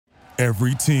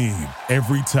Every team,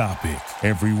 every topic,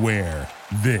 everywhere.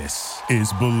 This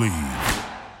is Believe.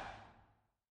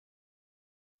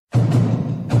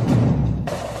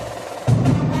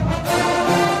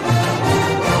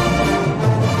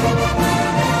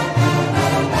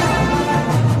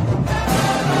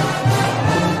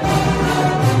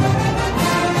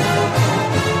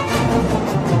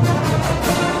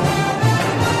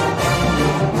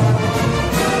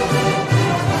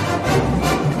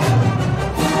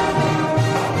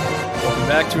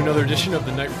 To another edition of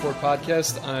the Night Report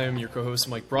podcast. I'm your co-host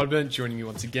Mike Broadbent. Joining me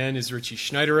once again is Richie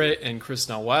and Chris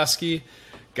Nalwasky.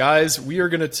 Guys, we are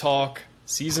going to talk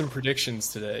season predictions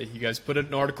today. You guys put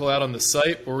an article out on the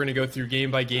site, but we're going to go through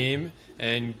game by game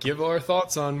and give our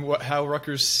thoughts on how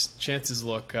Rutgers' chances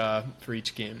look for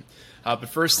each game. But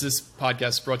first, this podcast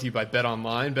is brought to you by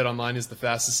BetOnline. BetOnline is the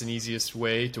fastest and easiest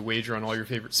way to wager on all your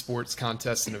favorite sports,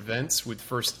 contests, and events with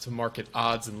first-to-market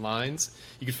odds and lines.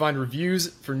 You can find reviews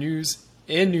for news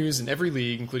in every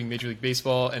league, including Major League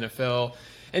Baseball, NFL,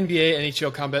 NBA,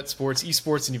 NHL, combat sports,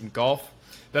 esports, and even golf.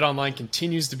 BetOnline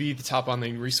continues to be the top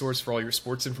online resource for all your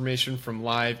sports information, from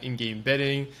live in-game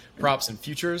betting, props, and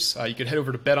futures. You can head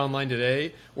over to BetOnline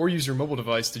today or use your mobile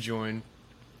device to join.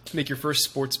 Make your first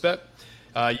sports bet.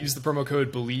 Use the promo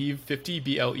code BELIEVE50,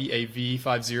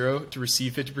 BLEAV50, to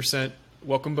receive 50%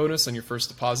 welcome bonus on your first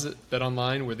deposit.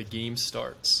 BetOnline, where the game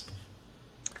starts.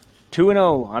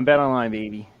 2-0 on BetOnline,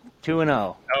 baby. 2-0.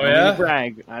 Oh, yeah?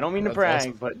 I don't mean to brag,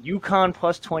 awesome. but UConn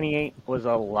plus 28 was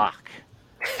a lock.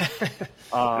 It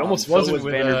almost wasn't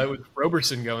with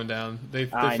Roberson going down. They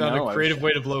found a creative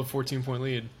way to blow a 14-point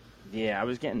lead. Yeah, I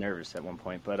was getting nervous at one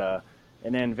point. But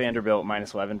and then Vanderbilt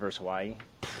minus 11 versus Hawaii.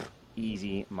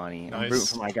 Easy money. Nice. I'm rooting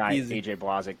for my guy, AJ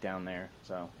Blazik, down there.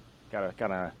 So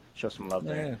gotta show some love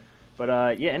there. Yeah. But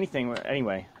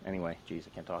anyway, geez,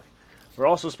 I can't talk. We're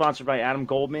also sponsored by Adam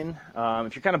Goldman.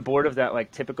 If you're kind of bored of that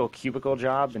like typical cubicle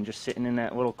job and just sitting in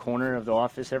that little corner of the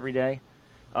office every day,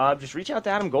 just reach out to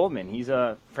Adam Goldman. He's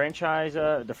the franchise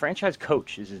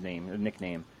coach is his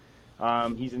nickname.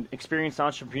 He's an experienced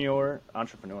entrepreneur.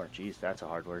 Geez, that's a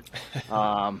hard word. He's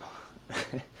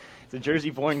a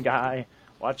Jersey-born guy,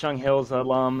 Watchung Hills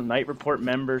alum, Night Report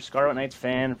member, Scarlet Knights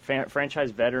fan,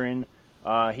 franchise veteran.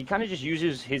 He kind of just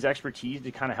uses his expertise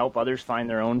to kind of help others find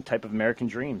their own type of American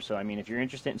dream. So, I mean, if you're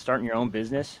interested in starting your own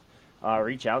business,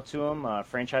 reach out to him,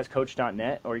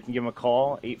 franchisecoach.net, or you can give him a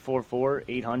call,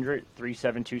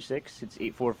 844-800-3726. It's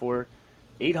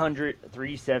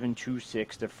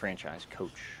 844-800-3726, the franchise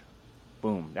coach.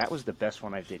 Boom. That was the best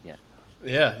one I did yet.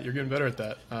 Yeah, you're getting better at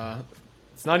that.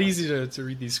 It's not easy to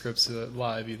read these scripts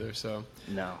live either. So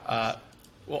No.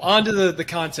 Well, on to the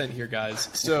content here, guys.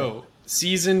 So,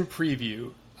 season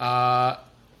preview.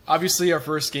 Obviously, our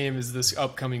first game is this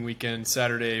upcoming weekend,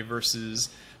 Saturday versus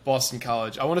Boston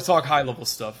College. I want to talk high-level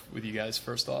stuff with you guys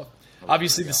first off.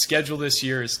 Obviously, the schedule this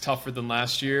year is tougher than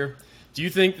last year. Do you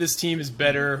think this team is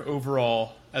better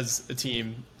overall as a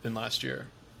team than last year?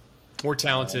 More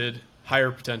talented,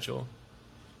 higher potential?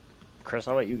 Chris,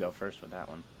 I'll let you go first with that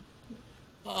one.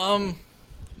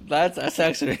 That's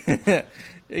actually right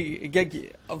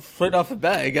off the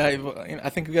bat. I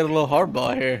think we got a little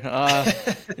hardball here.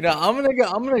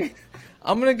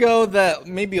 I'm gonna go that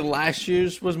maybe last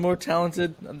year's was more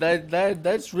talented.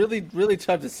 That's really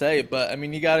tough to say. But I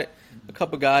mean, you got a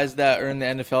couple guys that are in the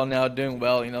NFL now doing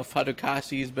well.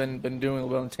 Fadukasi's been doing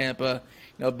well in Tampa.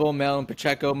 Bull Mel and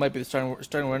Pacheco might be the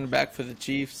starting running back for the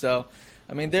Chiefs. So,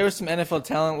 I mean, there was some NFL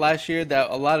talent last year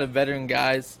that a lot of veteran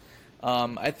guys.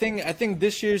 I think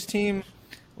this year's team,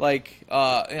 I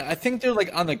think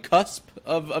they're on the cusp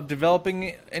of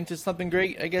developing into something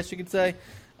great, I guess you could say.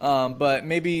 But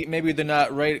maybe they're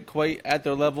not right quite at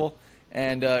their level,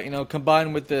 and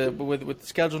combined with the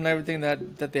schedule and everything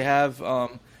that they have, I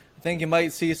think you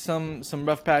might see some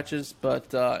rough patches.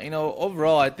 But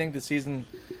overall, I think the season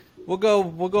will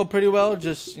go pretty well.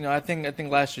 Just I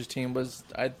think last year's team was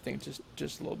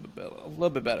just a little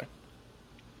bit better.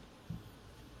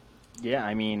 Yeah,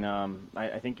 I mean,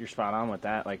 I think you're spot on with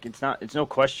that. It's no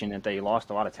question that they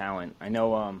lost a lot of talent. I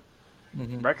know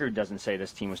record doesn't say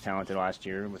this team was talented last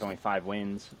year with only 5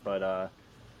 wins, but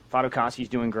Fadukasi's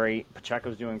doing great.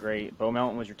 Pacheco's doing great. Bo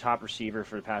Melton was your top receiver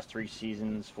for the past 4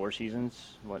 seasons.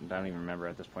 I don't even remember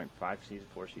at this point. 4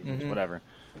 seasons, whatever.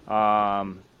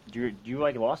 You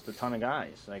lost a ton of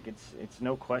guys. It's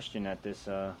no question that this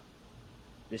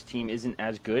team isn't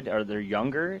as good. Are they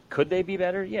younger? Could they be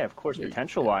better? Yeah, of course.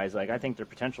 Potential-wise, I think their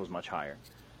potential is much higher,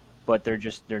 but they're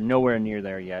nowhere near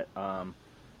there yet. The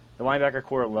linebacker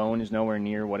core alone is nowhere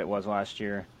near what it was last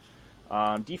year.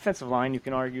 Defensive line, you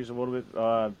can argue, is a little bit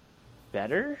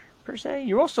better, per se.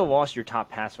 You also lost your top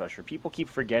pass rusher. People keep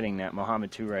forgetting that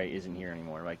Mohamed Toure isn't here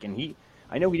anymore. Like, and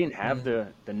I know he didn't have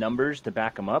the numbers to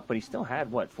back him up, but he still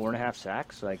had 4.5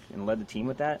 sacks, and led the team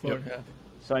with that. Yep.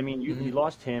 So I mean, you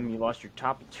lost him. You lost your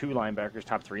top 2 linebackers,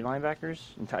 top 3 linebackers.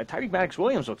 And Tyreek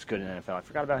Maddox-Williams looks good in the NFL. I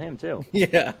forgot about him too.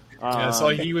 Yeah. I saw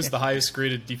he was the highest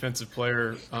graded defensive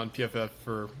player on PFF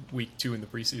for week 2 in the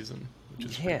preseason. Which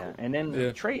is cool. And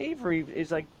then Trey Avery is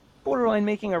like borderline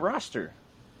making a roster.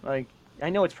 Like,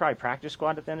 I know it's probably practice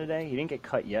squad at the end of the day. He didn't get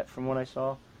cut yet from what I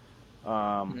saw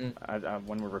when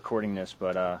we're recording this,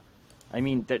 but I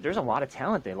mean, there's a lot of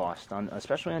talent they lost,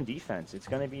 especially on defense. It's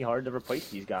going to be hard to replace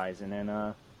these guys. And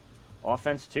then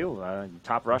offense, too.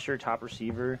 Top rusher, top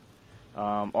receiver.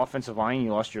 Offensive line,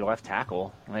 you lost your left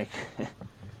tackle. Like,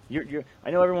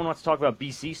 I know everyone wants to talk about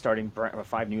BC starting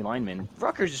 5 new linemen.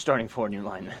 Rutgers is starting 4 new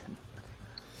linemen.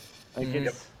 Like,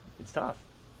 it's tough.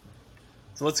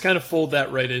 So let's kind of fold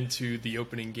that right into the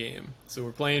opening game. So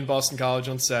we're playing Boston College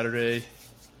on Saturday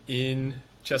in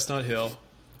Chestnut Hill.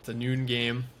 It's a noon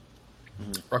game.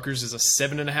 Rutgers is a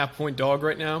 7.5-point dog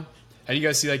right now. How do you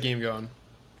guys see that game going?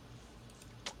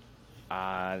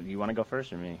 You want to go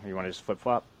first or me? Or you want to just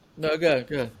flip-flop? No, go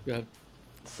ahead.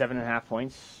 7.5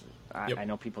 points. Yep. I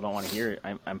know people don't want to hear it.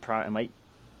 I might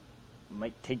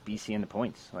take BC in the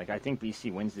points. Like, I think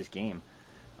BC wins this game.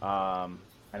 I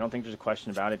don't think there's a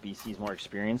question about it. BC is more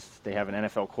experienced. They have an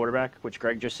NFL quarterback, which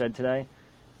Greg just said today.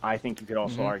 I think you could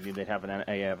also argue they have an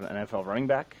NFL running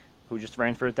back who just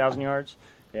ran for 1,000 yards.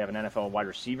 They have an NFL wide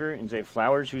receiver in Zay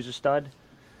Flowers, who's a stud.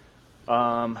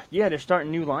 They're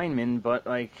starting new linemen, but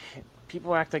like,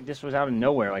 people act like this was out of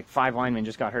nowhere. Like, 5 linemen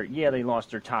just got hurt. Yeah, they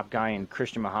lost their top guy in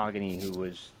Christian Mahogany, who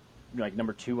was like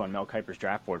number 2 on Mel Kiper's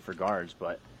draft board for guards,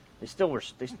 but they still were.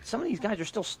 Some of these guys are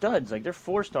still studs. Like, they're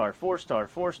 4-star.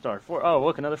 Oh,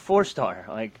 look, another 4-star.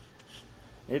 Like,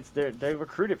 they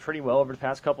recruited pretty well over the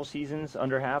past couple seasons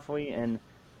under Hafley, and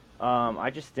I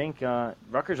just think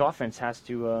Rutgers offense has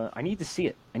to. I need to see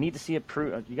it. You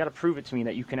got to prove it to me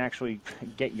that you can actually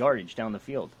get yardage down the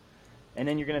field. And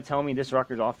then you're going to tell me this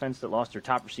Rutgers offense that lost their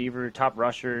top receiver, top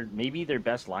rusher, maybe their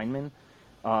best lineman,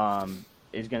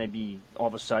 is going to be all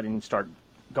of a sudden start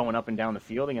going up and down the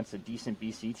field against a decent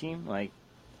BC team? Like,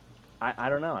 I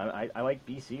don't know. I like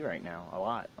BC right now a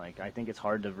lot. Like, I think it's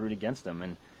hard to root against them,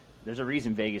 and there's a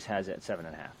reason Vegas has it at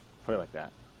 7.5. Put it like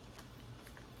that.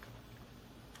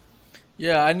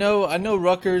 Yeah, I know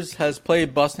Rutgers has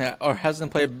played Boston, or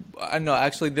hasn't played. I know,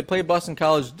 actually, they played Boston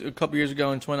College a couple years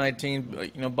ago in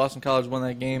 2019. Boston College won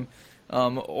that game.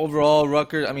 Overall,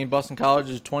 Boston College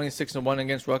is 26-1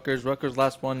 against Rutgers. Rutgers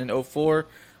last won in 2004.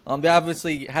 They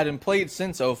obviously hadn't played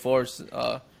since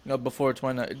 2004. Before the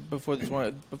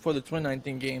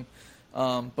 2019 game.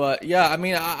 But yeah, I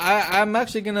mean, I'm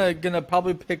actually gonna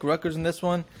probably pick Rutgers in this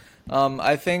one.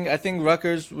 I think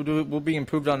Rutgers will be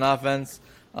improved on offense.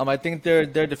 I think their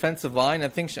defensive line.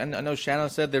 I know Shannon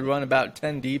said they run about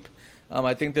 10 deep.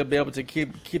 I think they'll be able to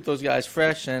keep those guys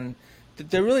fresh, and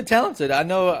they're really talented. I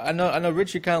know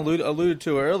Richie kind of alluded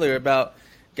to earlier about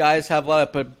guys have a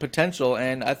lot of potential,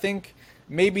 and I think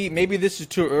maybe this is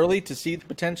too early to see the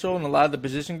potential in a lot of the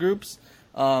position groups.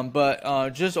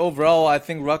 But just overall, I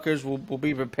think Rutgers will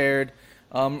be prepared.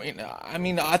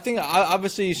 I think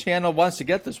obviously Shannon wants to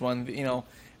get this one.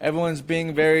 Everyone's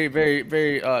being very, very,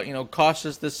 very,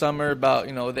 cautious this summer about,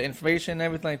 the information and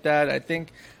everything like that. I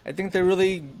think they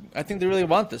really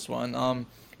want this one.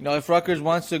 If Rutgers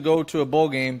wants to go to a bowl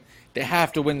game, they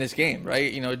have to win this game,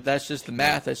 right? That's just the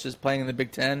math. That's just playing in the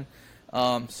Big Ten.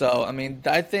 I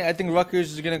think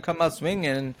Rutgers is going to come out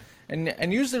swinging,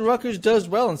 and usually Rutgers does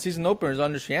well in season openers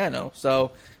under Schiano.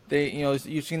 So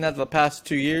you've seen that the past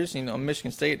 2 years.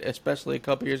 Michigan State, especially a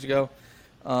couple years ago.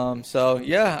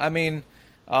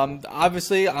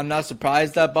 Obviously, I'm not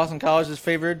surprised that Boston College is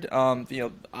favored.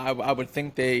 I would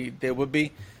think they would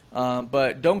be,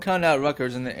 but don't count out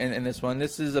Rutgers in this one.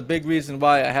 This is a big reason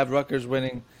why I have Rutgers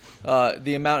winning.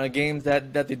 The amount of games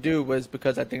that they do was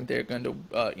because I think they're going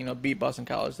to beat Boston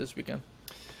College this weekend.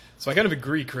 So I kind of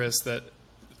agree, Chris, that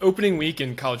opening week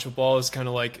in college football is kind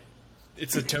of like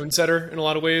it's a tone setter in a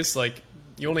lot of ways. Like,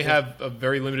 you only have a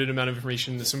very limited amount of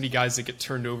information. There's so many guys that get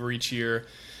turned over each year.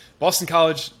 Boston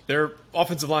College, their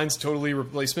offensive line's totally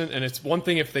replacement, and it's one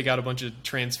thing if they got a bunch of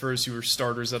transfers who were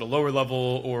starters at a lower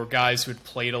level or guys who had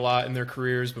played a lot in their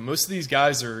careers, but most of these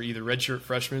guys are either redshirt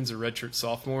freshmen or redshirt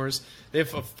sophomores. They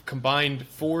have a combined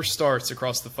 4 starts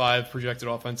across the 5 projected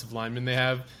offensive linemen they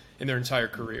have in their entire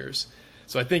careers.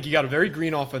 So I think you got a very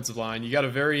green offensive line. You got a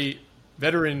very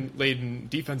veteran-laden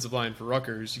defensive line for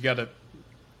Rutgers. You got a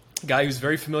guy who's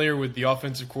very familiar with the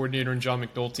offensive coordinator and John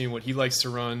McNulty and what he likes to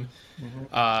run.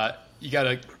 you got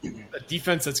a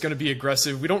defense that's going to be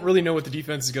aggressive. We don't really know what the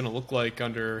defense is going to look like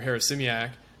under Harasimiak.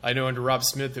 I know under Rob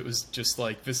Smith it was just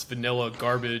like this vanilla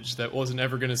garbage that wasn't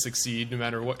ever going to succeed no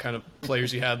matter what kind of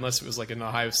players you had, unless it was like an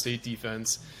Ohio State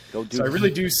defense. So I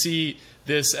really do see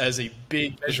this as a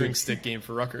big measuring stick game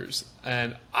for Rutgers.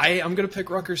 And I'm going to pick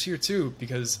Rutgers here too,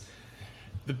 because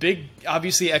the big,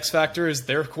 obviously, X factor is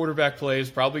their quarterback play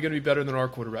is probably going to be better than our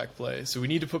quarterback play. So we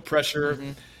need to put pressure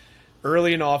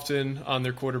early and often on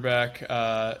their quarterback.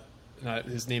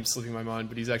 His name's slipping my mind,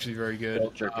 but he's actually very good.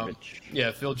 Phil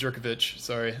Jurkovich. Phil Jurkovich.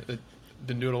 Sorry. I've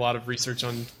been doing a lot of research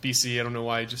on BC. I don't know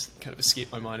why. It just kind of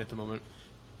escaped my mind at the moment.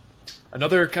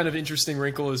 Another kind of interesting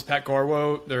wrinkle is Pat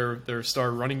Garwo, their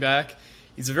star running back.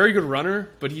 He's a very good runner,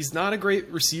 but he's not a great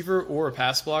receiver or a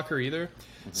pass blocker either.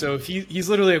 So if he's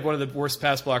literally like one of the worst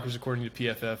pass blockers according to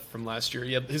PFF from last year.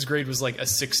 His grade was like a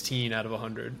 16 out of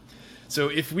 100. So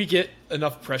if we get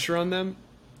enough pressure on them,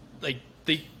 like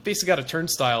they basically got a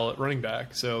turnstile at running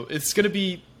back. So that's going to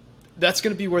be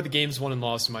where the game's won and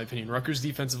lost, in my opinion. Rutgers'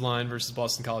 defensive line versus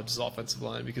Boston College's offensive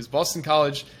line, because Boston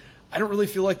College, I don't really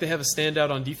feel like they have a standout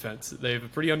on defense. They have a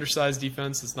pretty undersized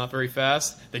defense that's not very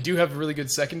fast. They do have a really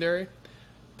good secondary,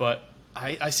 but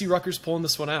I see Rutgers pulling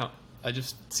this one out. I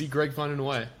just see Greg finding a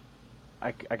way.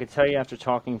 I could tell you after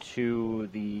talking to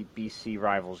the BC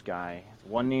Rivals guy,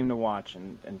 one name to watch,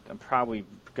 and I'm probably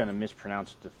going to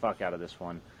mispronounce the fuck out of this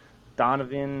one.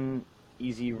 Donovan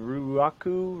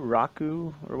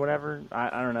Raku or whatever.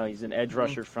 I don't know. He's an edge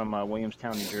rusher from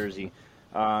Williamstown, New Jersey.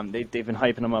 They've been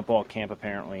hyping him up all camp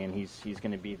apparently, and he's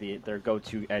going to be their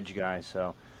go-to edge guy.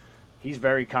 So he's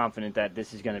very confident that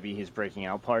this is going to be his breaking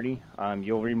out party.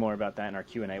 You'll read more about that in our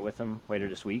Q&A with him later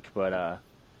this week. But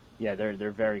yeah,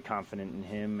 they're very confident in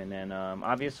him, and then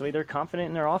obviously they're confident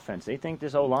in their offense. They think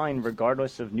this O-line,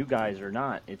 regardless of new guys or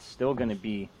not, it's still going to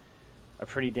be a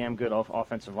pretty damn good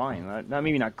offensive line.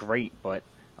 Maybe not great, but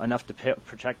enough to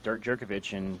protect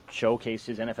Jurkovich and showcase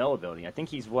his NFL ability. I think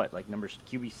he's number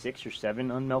QB 6 or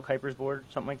 7 on Mel Kiper's board,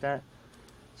 something like that.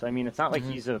 So I mean, it's not like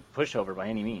he's a pushover by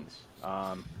any means.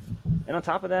 And on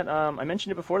top of that, I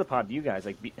mentioned it before the pod to you guys.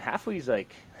 Like Halfley's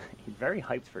he's very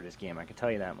hyped for this game. I can tell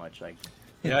you that much.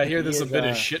 Yeah, I hear there's a bit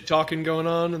of shit talking going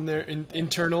on in there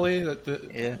internally. A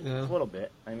little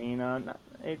bit. I mean,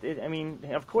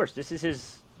 of course,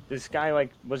 this guy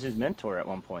was his mentor at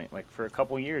one point, for a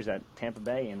couple years at Tampa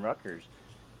Bay and Rutgers.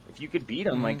 If you could beat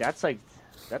him, that's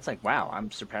wow,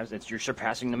 you're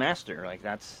surpassing the master.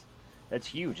 That's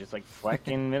huge. It's like Fleck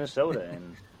in Minnesota,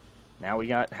 and now we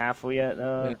got Halfley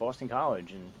at Boston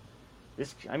College, and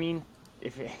if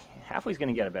Halfley's going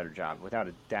to get a better job without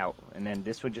a doubt, and then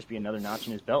this would just be another notch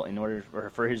in his belt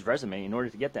for his resume in order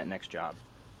to get that next job.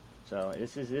 So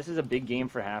this is a big game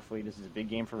for Halfley. This is a big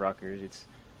game for Rutgers.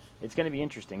 It's going to be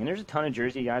interesting. And there's a ton of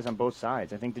Jersey guys on both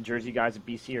sides. I think the Jersey guys at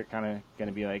BC are kind of going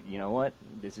to be like, you know what,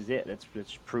 this is it. Let's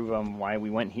prove why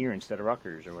we went here instead of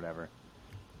Rutgers or whatever.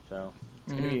 So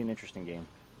it's going to be an interesting game.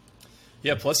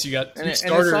 Yeah, plus you got two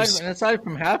starters. And aside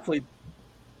from Halfley,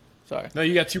 sorry. No,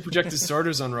 you got two projected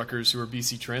starters on Rutgers who are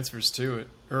BC transfers too.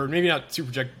 Or maybe not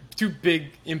two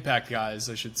big impact guys,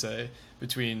 I should say,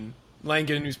 between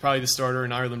Langan, who's probably the starter,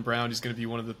 and Ireland Brown, who's going to be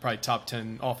one of the probably top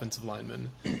 10 offensive linemen.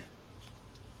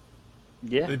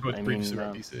 Yeah, they both previously were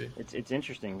at BC. It's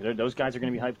interesting. Those guys are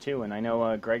going to be hyped too, and I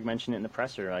know Greg mentioned it in the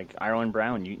presser. Ireland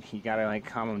Brown, you got to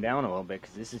calm him down a little bit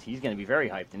because he's going to be very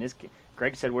hyped. And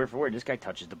Greg said word for word, this guy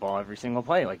touches the ball every single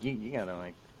play. You got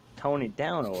to tone it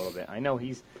down a little bit. I know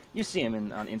you see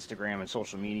him on Instagram and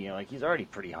social media, he's already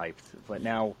pretty hyped. But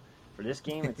now for this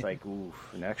game, it's ooh,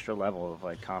 an extra level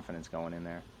of confidence going in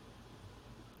there.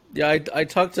 Yeah, I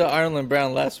talked to Ireland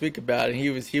Brown last week about it. He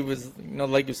was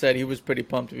like you said, he was pretty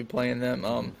pumped to be playing them.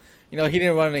 He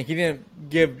didn't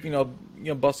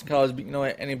give Boston College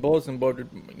any bulletin board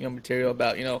material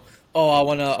about I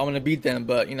want to beat them,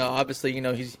 but obviously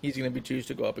he's going to be choosed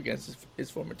to go up against his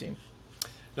former team.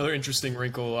 Another interesting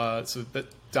wrinkle. So that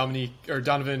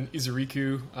Donovan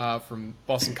Izariku from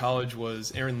Boston College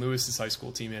was Aaron Lewis's high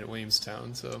school teammate at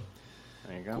Williamstown. So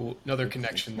there you go. Cool. Another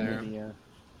connection there.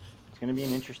 It's going to be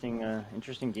an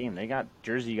interesting game. They got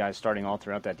Jersey guys starting all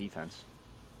throughout that defense.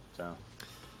 So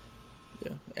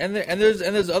yeah, and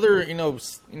there's other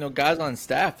guys on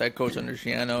staff that coach under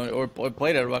Shiano or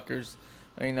played at Rutgers.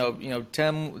 Tem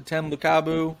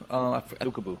Lukabu.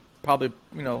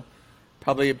 Lukabu.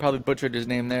 Probably butchered his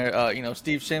name there.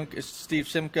 Steve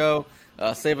Simcoe,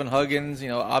 Savin Huggins.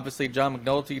 Obviously John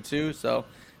McNulty too. So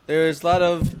there's a lot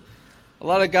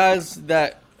of guys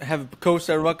that have coached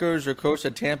at Rutgers or coached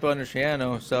at Tampa under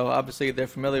Shiano. So obviously they're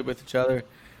familiar with each other.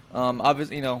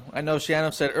 Obviously, I know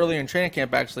Shiano said earlier in training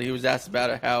camp. Actually, he was asked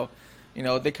about it how,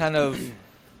 they kind of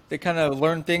they kind of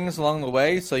learn things along the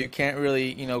way, so you can't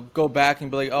really, go back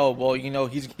and be like, oh, well,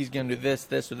 he's going to do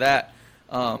this or that.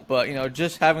 But,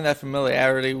 just having that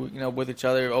familiarity, with each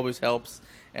other always helps.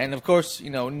 And, of course,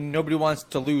 nobody wants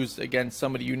to lose against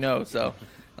somebody so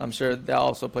I'm sure that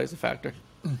also plays a factor.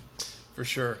 For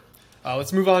sure.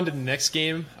 Let's move on to the next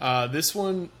game. This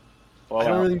one, I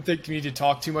don't really think we need to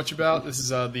talk too much about. This is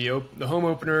the home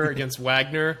opener against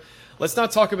Wagner. Let's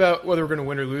not talk about whether we're going to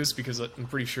win or lose because I'm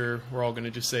pretty sure we're all going to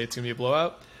just say it's going to be a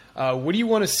blowout. What do you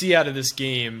want to see out of this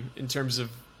game in terms of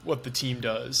what the team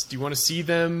does? Do you want to see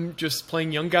them just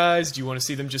playing young guys? Do you want to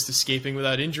see them just escaping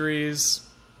without injuries?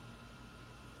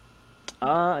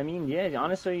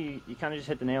 Honestly, you kind of just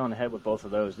hit the nail on the head with both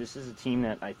of those. This is a team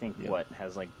that I think,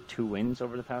 has like 2 wins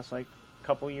over the past,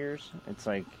 couple years. It's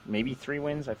like maybe 3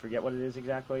 wins. I forget what it is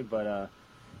exactly. But,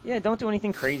 don't do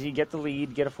anything crazy. Get the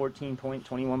lead. Get a 14-point,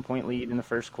 21-point lead in the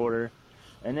first quarter.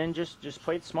 And then just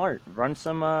play it smart.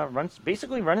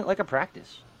 Basically run it like a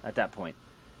practice at that point.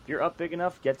 If you're up big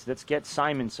enough, let's get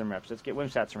Simon some reps. Let's get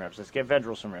Wimsatt some reps. Let's get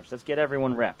Vedral some reps. Let's get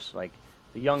everyone reps. Like,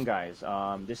 the young guys,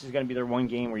 this is going to be their one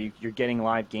game where you're getting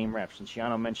live game reps. And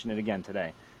Shiano mentioned it again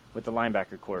today with the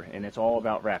linebacker core, and it's all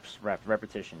about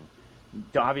repetition.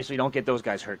 Obviously, don't get those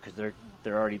guys hurt because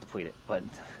they're already depleted. But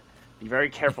be very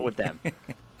careful with them.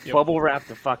 Yep. Bubble wrap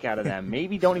the fuck out of them.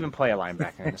 Maybe don't even play a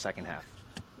linebacker in the second half.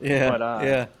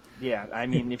 Yeah. I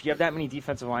mean, if you have that many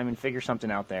defensive linemen, figure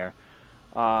something out there.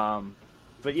 I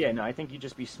think you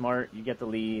just be smart. You get the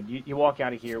lead. You walk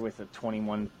out of here with a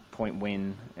 21-point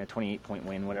win, a 28-point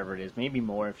win, whatever it is. Maybe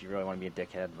more if you really want to be a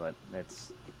dickhead, but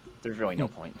there's really no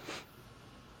point.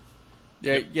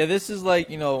 Yeah. This is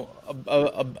like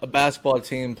a basketball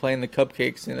team playing the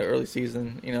cupcakes in the early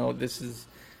season. This is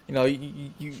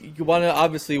you want to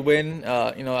obviously win.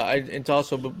 It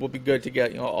also will be good to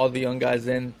get all the young guys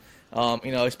in.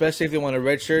 Especially if they want a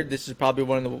redshirt. This is probably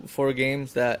one of the 4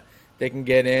 games that they can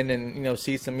get in and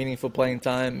see some meaningful playing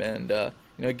time and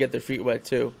get their feet wet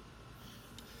too.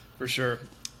 For sure.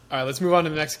 All right, let's move on to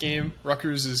the next game.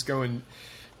 Rutgers is going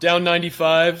down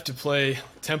 95 to play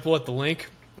Temple at the Link.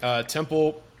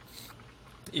 Temple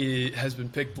has been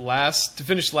picked to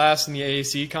finish last in the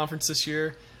AAC conference this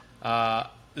year.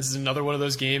 This is another one of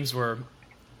those games where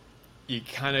you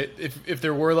kind of, if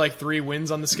there were 3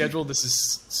 wins on the schedule, this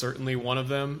is certainly one of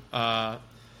them. I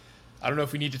don't know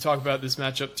if we need to talk about this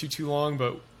matchup too long,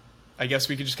 but I guess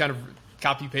we could just kind of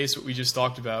copy paste what we just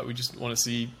talked about. We just want to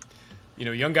see,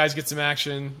 young guys get some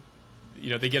action.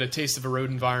 They get a taste of a road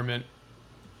environment.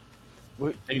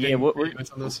 We're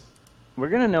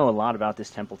going to know a lot about this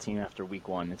Temple team after week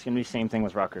 1. It's going to be the same thing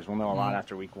with Rutgers. We'll know a lot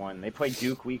after week 1. They played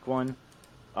Duke week 1.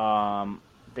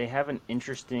 They have an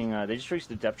interesting they just released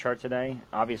the depth chart today.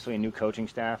 Obviously a new coaching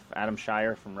staff. Adam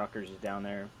Shire from Rutgers is down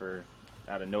there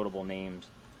out of notable names.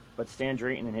 But Stan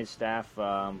Drayton and his staff,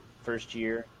 first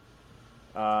year,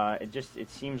 it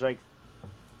seems like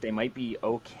they might be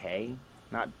okay.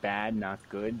 Not bad, not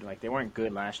good. Like, they weren't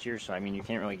good last year, so, you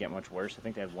can't really get much worse. I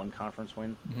think they had 1 conference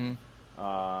win.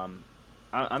 Mm-hmm.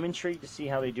 I'm intrigued to see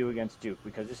how they do against Duke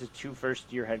because this is 2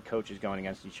 first-year head coaches going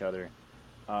against each other.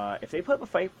 If they put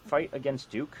up a fight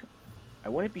against Duke, I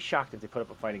wouldn't be shocked if they put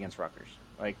up a fight against Rutgers.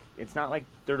 Like, it's not like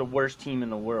they're the worst team in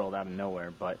the world out of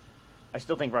nowhere, but I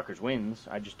still think Rutgers wins.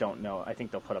 I just don't know. I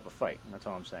think they'll put up a fight. That's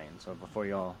all I'm saying. So before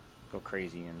you all go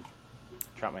crazy and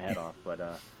chop my head off,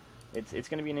 but it's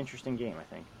going to be an interesting game, I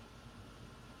think.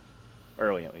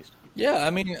 Early, at least. Yeah.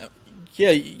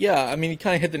 You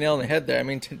kind of hit the nail on the head there.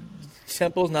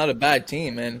 Temple's not a bad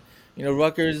team, and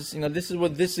Rutgers. This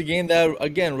is a game that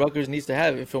again Rutgers needs to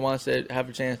have if it wants to have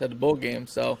a chance at the bowl game.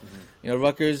 So,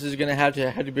 Rutgers is going to have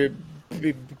to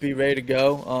be ready to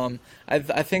go. I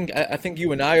think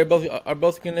you and I are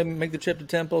both going to make the trip to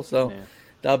Temple, so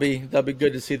that'll be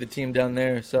good to see the team down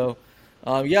there. So,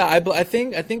 I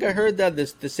think I heard that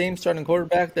the same starting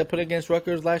quarterback that put against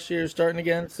Rutgers last year is starting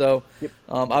again. So,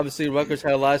 obviously Rutgers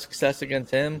had a lot of success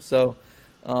against him. So,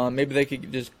 maybe they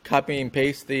could just copy and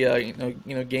paste the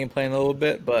game plan a little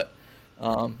bit. But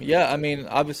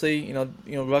obviously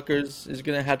Rutgers is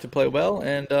going to have to play well,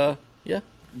 and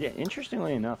Yeah,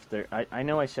 interestingly enough, I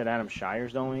know I said Adam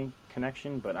Shire's the only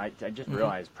connection, but I just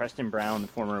realized Preston Brown, the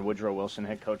former Woodrow Wilson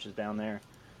head coach, is down there.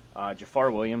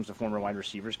 Jafar Williams, the former wide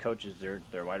receivers coach, is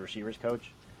their wide receivers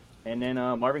coach. And then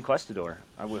Marvin Questador,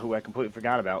 who I completely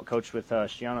forgot about, coached with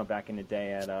Shiano back in the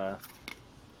day at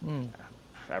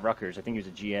Rutgers. I think he was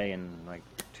a GA in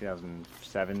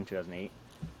 2007, 2008.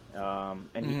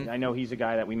 I know he's a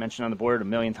guy that we mentioned on the board a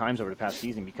million times over the past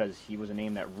season because he was a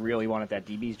name that really wanted that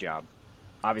DB's job.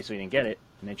 Obviously, didn't get it,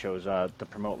 and they chose to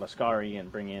promote Lascari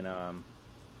and bring in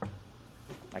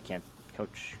I can't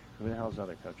coach. Who the hell is the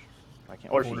other coach? I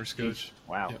can't. Orphy. Corners coach.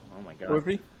 Wow. Yep. Oh my God.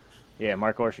 Orphy? Yeah,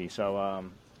 Mark Orphy. So,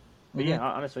 but yeah,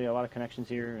 honestly, a lot of connections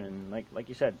here, and like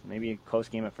you said, maybe a close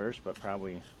game at first, but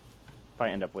probably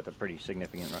end up with a pretty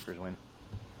significant Rutgers win.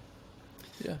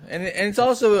 Yeah, and it's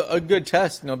also a good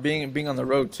test, being on the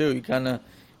road too. You kind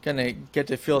of get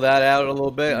to feel that out a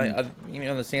little bit.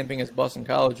 The same thing as Boston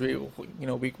College,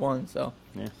 week 1. So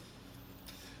yeah.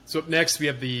 So up next we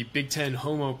have the Big Ten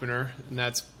home opener, and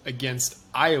that's against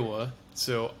Iowa.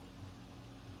 So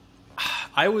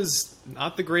Iowa's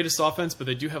not the greatest offense, but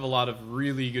they do have a lot of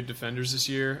really good defenders this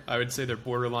year. I would say they're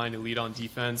borderline elite on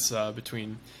defense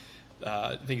between.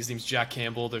 I think his name's Jack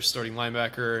Campbell, their starting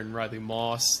linebacker, and Riley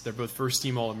Moss. They're both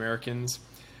first-team All-Americans.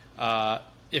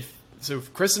 If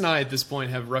Chris and I at this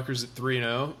point have Rutgers at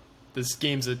 3-0. This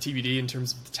game's a TBD in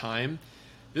terms of the time.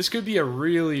 This could be a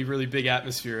really, really big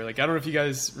atmosphere. Like, I don't know if you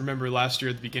guys remember last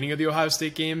year at the beginning of the Ohio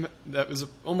State game. That was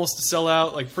almost a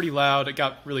sellout, like pretty loud. It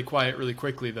got really quiet really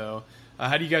quickly, though.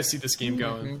 How do you guys see this game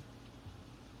going?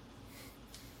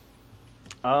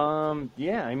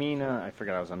 Yeah, I mean, I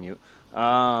forgot I was on mute.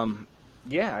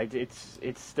 Yeah, it's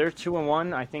they're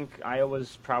 2-1. I think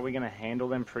Iowa's probably going to handle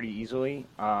them pretty easily.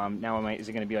 Now, is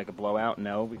it going to be like a blowout?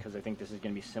 No, because I think this is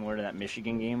going to be similar to that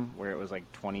Michigan game where it was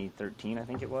like 2013. I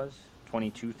think it was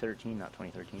 22-13, not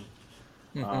 2013.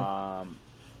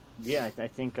 Yeah, I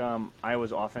think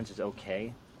Iowa's offense is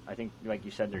okay. I think, like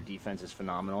you said, their defense is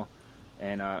phenomenal.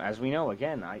 And as we know,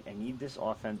 again, I need this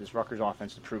Rutgers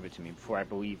offense to prove it to me before I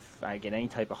believe I get any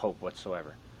type of hope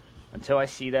whatsoever. Until I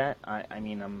see that, I'm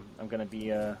going to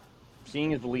be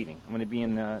seeing is believing. I'm going to be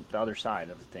in the other side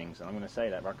of things, and I'm going to say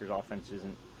that Rutgers offense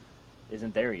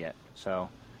isn't there yet. So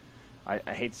I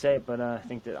hate to say it, but I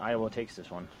think that Iowa takes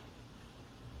this one.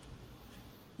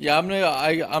 Yeah, I'm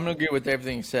gonna agree with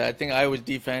everything you said. I think Iowa's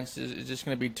defense is just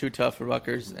going to be too tough for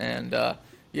Rutgers, and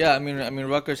yeah, I mean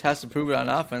Rutgers has to prove it on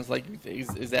offense,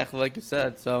 exactly like you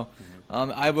said. So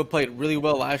Iowa played really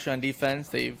well last year on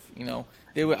defense. I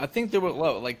think they were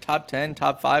like top 10,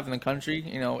 top 5 in the country,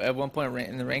 at one point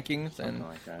in the rankings, and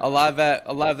like that. a lot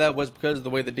of that was because of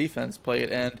the way the defense played.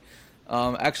 And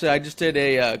actually, I just did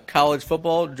a college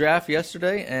football draft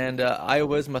yesterday, and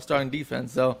Iowa's my starting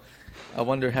defense. So I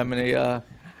wonder how many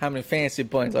fantasy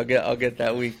points I'll get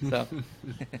that week. So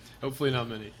Hopefully not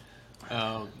many.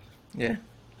 Yeah.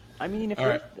 I mean,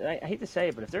 right. I hate to say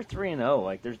it, but if they're 3-0,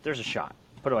 like there's a shot.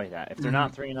 Put it like that. If they're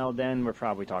not 3-0, then we're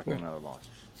probably talking another loss,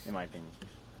 in my opinion.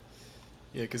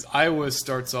 Yeah, because Iowa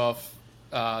starts off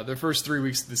their first 3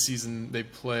 weeks of the season. They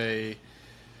play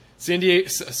South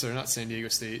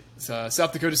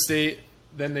Dakota State.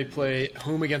 Then they play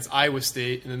home against Iowa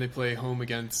State, and then they play home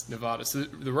against Nevada. So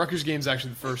the Rutgers game is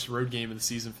actually the first road game of the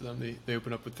season for them. They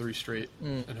open up with 3 straight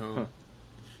at home. Huh.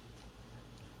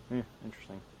 Yeah,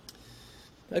 interesting.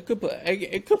 It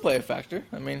could play a factor.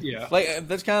 I mean, Yeah.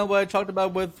 That's kind of what I talked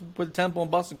about with Temple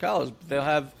and Boston College. They'll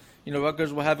have,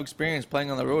 Rutgers will have experience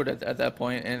playing on the road at that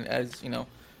point, and as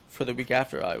for the week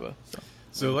after Iowa.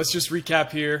 So let's just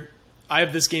recap here. I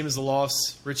have this game as a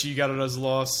loss. Richie, you got it as a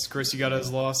loss. Chris, you got it as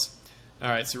a loss. All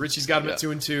right, so Richie's got him at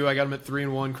 2-2. I got him at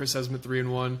 3-1. Chris has him at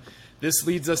 3-1. This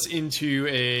leads us into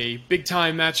a big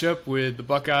time matchup with the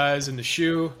Buckeyes and the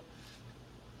Shoe.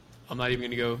 I'm not even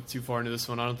going to go too far into this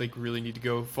one. I don't think we really need to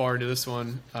go far into this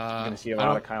one. You're going to see a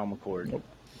lot of Kyle McCord.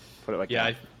 Put it like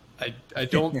that. I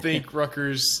don't think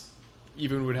Rutgers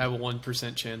even would have a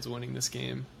 1% chance of winning this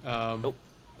game. Kyle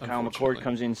McCord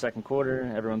comes in second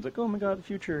quarter. Everyone's like, oh, my God, the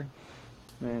future.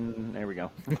 And there we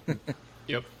go.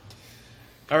 Yep.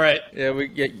 All right. Yeah, we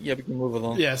can move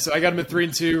along. Yeah, so I got him at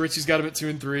 3-2. Richie's got him at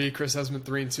 2-3. Chris has him at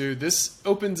 3-2. This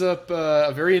opens up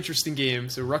a very interesting game.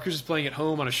 So Rutgers is playing at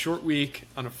home on a short week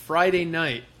on a Friday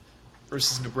night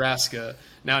versus Nebraska.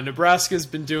 Now, Nebraska's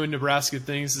been doing Nebraska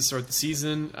things to start the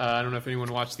season. I don't know if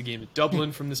anyone watched the game at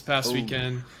Dublin from this past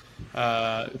weekend.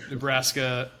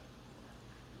 Nebraska,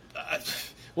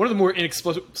 one of the more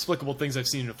inexplicable things I've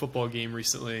seen in a football game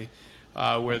recently,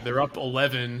 where they're up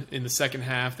 11 in the second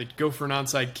half. They go for an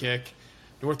onside kick.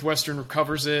 Northwestern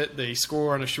recovers it. They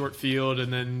score on a short field,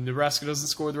 and then Nebraska doesn't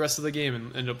score the rest of the game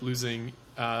and end up losing.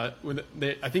 I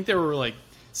think they were like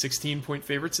 16-point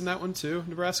favorites in that one too,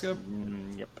 Nebraska.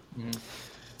 Yep. Mm-hmm.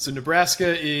 So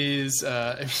Nebraska is,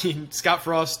 Scott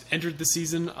Frost entered the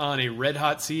season on a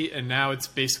red-hot seat, and now it's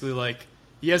basically like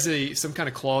he has some kind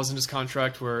of clause in his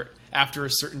contract where after a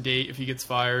certain date, if he gets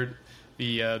fired,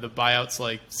 the buyout's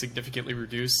like significantly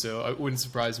reduced. So it wouldn't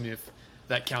surprise me if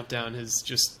that countdown has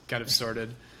just kind of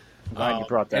started. I'm glad you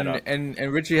brought that up. And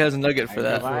Richie has a nugget for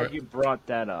that. I'm glad you brought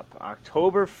that up.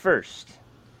 October 1st,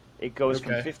 it goes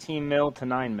from 15 mil to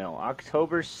 9 mil.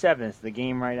 October 7th, the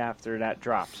game right after that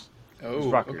drops. Oh,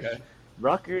 Rutgers. okay.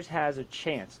 Rutgers has a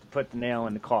chance to put the nail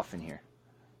in the coffin here.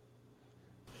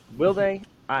 Will they?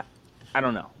 I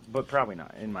don't know, but probably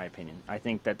not, in my opinion. I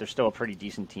think that they're still a pretty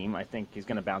decent team. I think he's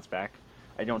going to bounce back.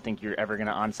 I don't think you're ever going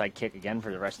to onside kick again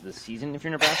for the rest of the season if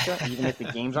you're Nebraska, even if the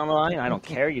game's on the line. I don't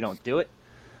care. You don't do it.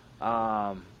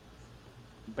 But,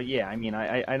 yeah, I mean,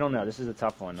 I don't know. This is a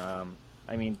tough one.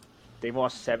 I mean, they've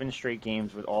lost 7 straight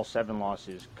games with all 7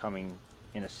 losses coming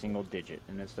in a single digit,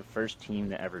 and it's the first team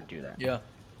to ever do that. Yeah.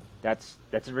 That's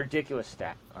a ridiculous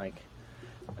stat. Like,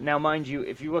 now, mind you,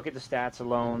 if you look at the stats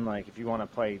alone, like if you want to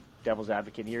play devil's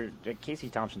advocate here, Casey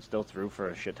Thompson still threw for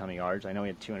a shit ton of yards. I know he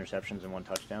had 2 interceptions and 1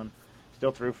 touchdown.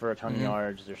 Still threw for a ton of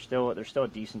yards. They're still a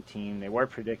decent team. They were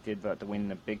predicted to win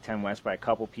the Big Ten West by a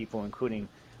couple people, including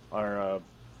our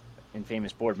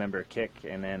infamous board member Kick,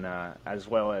 and then as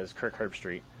well as Kirk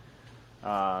Herbstreit.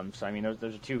 So I mean,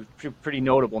 those are two pretty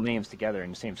notable names together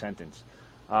in the same sentence.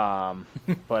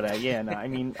 But yeah, no, I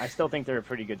mean, I still think they're a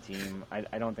pretty good team.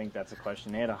 I don't think that's a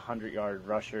question. They had a 100-yard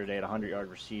rusher. They had a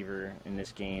 100-yard receiver in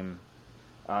this game.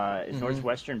 Is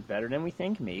Northwestern better than we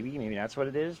think? Maybe that's what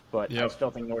it is. But I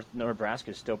still think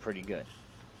Nebraska is still pretty good.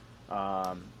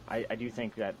 I do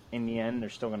think that in the end they're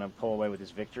still going to pull away with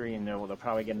this victory, and they'll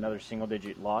probably get another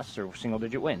single-digit loss or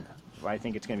single-digit win. I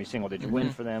think it's going to be a single-digit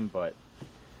win for them, but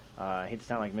I hate to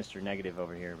sound like Mr. Negative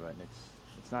over here, but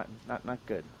it's not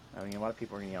good. I mean, a lot of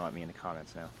people are going to yell at me in the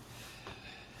comments now.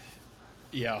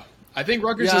 Yeah, I think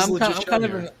Rutgers is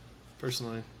legit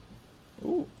personally.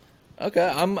 Ooh.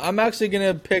 Okay, I'm actually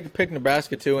gonna pick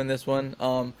Nebraska too in this one.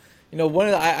 You know, one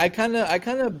of the, I kind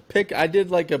of pick. I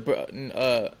did like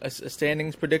a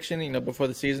standings prediction, before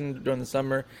the season during the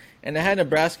summer, and I had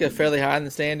Nebraska fairly high in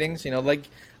the standings. Like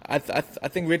I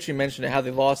think Richie mentioned it, how they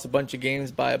lost a bunch of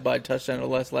games by a touchdown or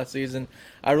less last season.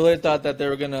 I really thought that they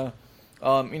were gonna,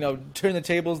 turn the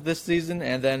tables this season,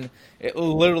 and then it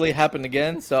literally happened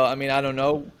again. So I mean, I don't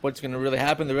know what's gonna really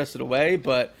happen the rest of the way,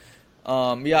 but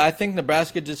I think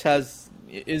Nebraska just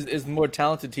is more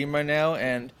talented team right now,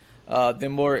 and they're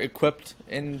more equipped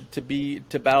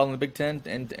to battle in the Big Ten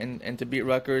and to beat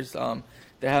Rutgers.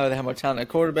 They have more talent at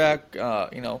quarterback,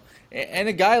 and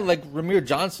a guy like Ramir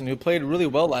Johnson, who played really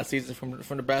well last season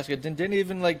from Nebraska, didn't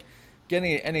even get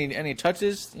any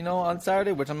touches on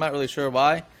Saturday, which I'm not really sure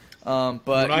why.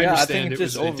 But I think it's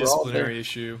just it was a overall disciplinary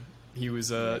issue. There was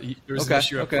an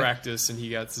issue at practice, and he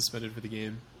got suspended for the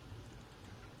game.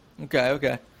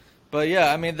 Okay. But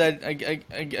yeah, I mean that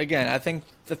again. I think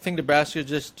Nebraska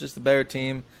is just a better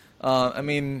team. I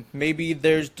mean, maybe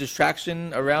there's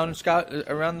distraction around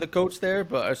the coach there,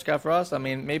 or Scott Frost. I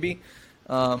mean, maybe.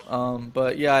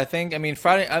 But yeah, I think. I mean,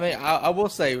 Friday. I mean, I will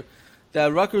say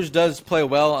that Rutgers does play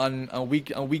well on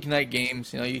weeknight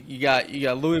games. You got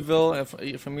Louisville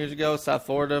from years ago, South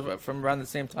Florida from around the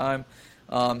same time.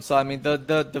 So I mean,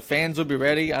 the fans will be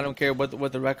ready. I don't care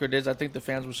what the record is. I think the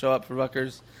fans will show up for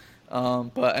Rutgers.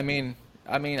 But but at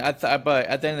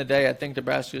the end of the day, I think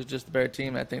Nebraska is just a better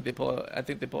team. I think they pull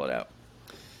it out.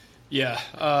 Yeah.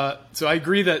 So I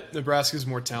agree that Nebraska is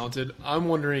more talented. I'm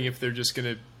wondering if they're just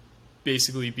going to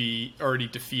basically be already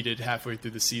defeated halfway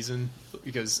through the season,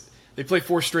 because they play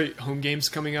 4 straight home games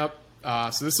coming up.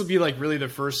 So this will be really their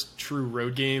first true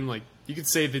road game. Like, you could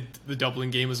say that the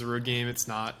Dublin game was a road game. It's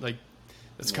not.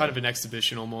 It's kind of an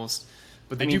exhibition almost.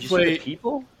 But they do play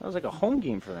people. That was like a home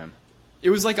game for them. It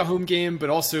was like a home game,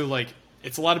 but also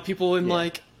it's a lot of people in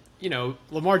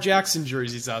Lamar Jackson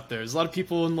jerseys out there. There's a lot of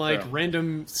people in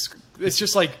random. It's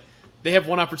just they have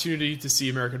one opportunity to see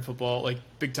American football,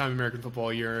 big time American football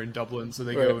a year in Dublin, so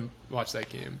they go and watch that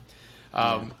game.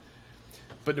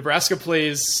 But Nebraska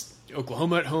plays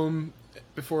Oklahoma at home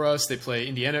before us. They play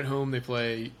Indiana at home. They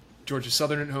play Georgia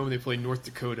Southern at home. They play North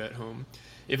Dakota at home.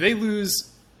 If they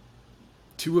lose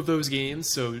 2 of those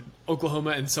games, so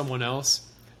Oklahoma and someone else,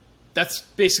 that's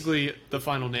basically the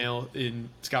final nail in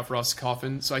Scott Frost's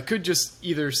coffin. So I could just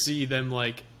either see them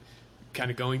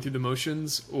kind of going through the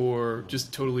motions or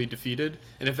just totally defeated.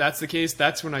 And if that's the case,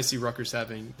 that's when I see Rutgers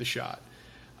having the shot.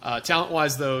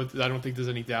 Talent-wise, though, I don't think there's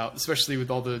any doubt, especially with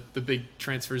all the big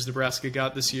transfers Nebraska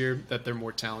got this year, that they're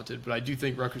more talented. But I do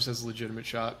think Rutgers has a legitimate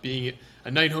shot, being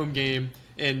a night home game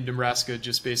and Nebraska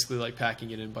just basically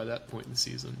packing it in by that point in the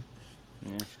season.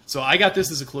 Yeah. So I got this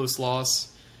as a close loss.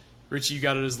 Richie, you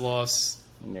got it as a loss.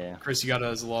 Yeah. Chris, you got it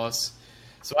as a loss.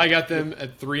 So I got them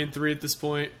at 3-3 at this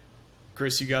point.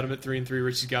 Chris, you got them at 3-3.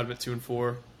 Richie's got them at 2-4.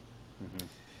 Mm-hmm.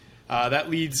 That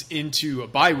leads into a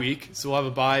bye week. So we'll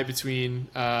have a bye between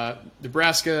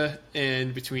Nebraska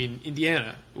and between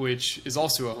Indiana, which is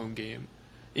also a home game.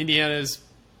 Indiana is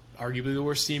arguably the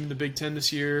worst team in the Big Ten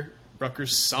this year.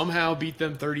 Rutgers somehow beat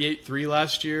them 38-3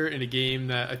 last year in a game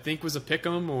that I think was a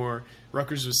pick'em, or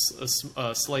Rutgers was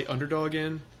a slight underdog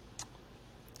in.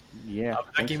 Yeah,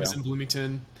 that game was in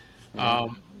Bloomington. Yeah.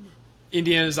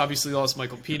 Indiana's obviously lost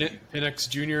Michael Penix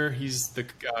Jr. He's the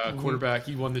quarterback.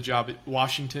 He won the job at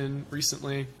Washington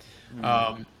recently.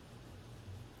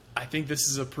 I think this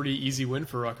is a pretty easy win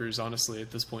for Rutgers, honestly, at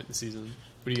this point in the season.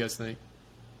 What do you guys think?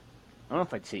 I don't know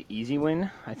if I'd say easy win.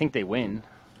 I think they win.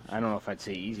 I don't know if I'd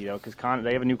say easy, though, because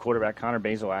they have a new quarterback, Connor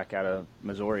Bazelak, out of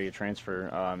Missouri, a transfer.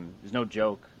 There's no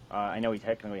joke. I know he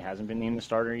technically hasn't been named the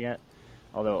starter yet,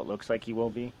 although it looks like he will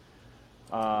be.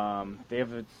 They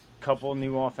have a couple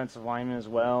new offensive linemen as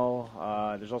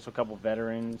well. There's also a couple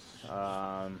veterans.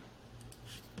 I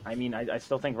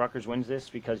still think Rutgers wins this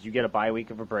because you get a bye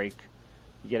week of a break.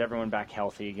 You get everyone back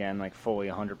healthy again, like fully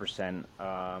 100%.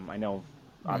 I know,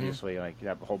 obviously, like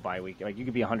that whole bye week, like you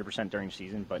could be 100% during the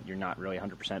season, but you're not really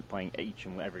 100% playing each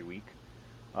and every week.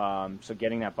 So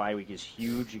getting that bye week is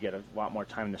huge. You get a lot more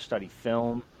time to study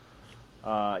film.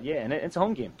 And it's a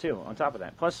home game too. On top of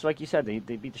that, plus, like you said, they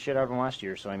beat the shit out of them last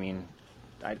year. So I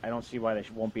don't see why they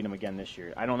won't beat them again this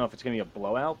year. I don't know if it's going to be a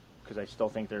blowout because I still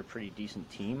think they're a pretty decent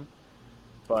team.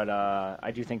 But I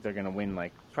do think they're going to win,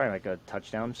 probably a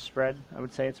touchdown spread. I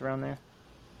would say it's around there.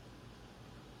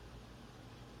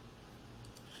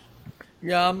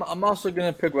 Yeah, I'm also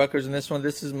going to pick Rutgers in this one.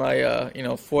 This is my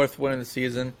fourth win of the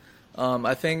season.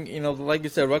 I think, like you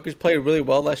said, Rutgers played really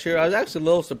well last year. I was actually a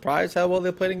little surprised how well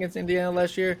they played against Indiana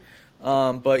last year.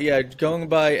 But yeah, going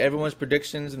by everyone's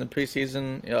predictions in the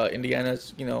preseason,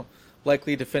 Indiana's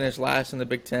likely to finish last in the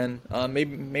Big Ten.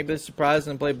 Maybe they're surprised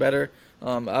and play better.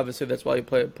 Obviously, that's why you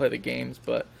play the games.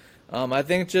 But I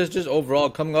think just overall,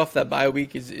 coming off that bye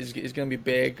week is going to be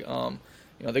big.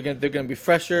 They're going to be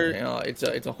fresher. It's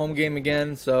a home game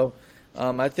again. So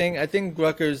I think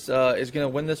Rutgers is going to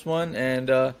win this one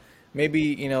and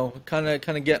maybe kind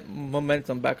of get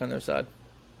momentum back on their side.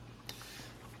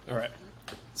 All right.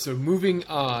 So moving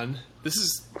on, this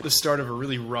is the start of a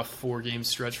really rough 4-game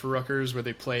stretch for Rutgers where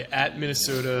they play at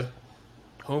Minnesota,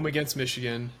 home against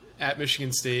Michigan, at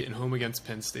Michigan State, and home against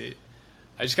Penn State.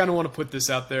 I just kind of want to put this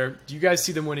out there. Do you guys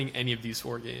see them winning any of these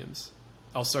 4 games?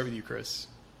 I'll start with you, Chris.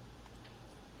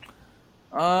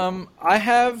 I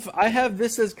have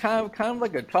this as kind of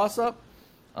like a toss-up.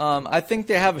 I think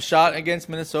they have a shot against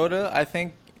Minnesota. I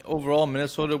think overall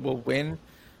Minnesota will win.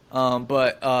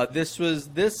 But this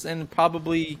and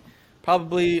probably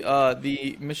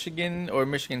the Michigan or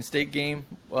Michigan State game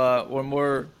were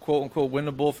more quote unquote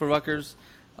winnable for Rutgers.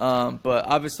 But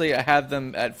obviously I have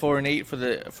them at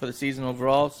 4-8 for the season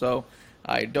overall. So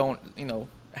I don't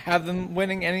have them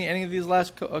winning any of these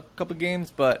last couple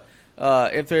games. But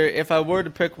if I were to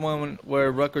pick one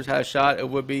where Rutgers has a shot, it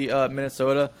would be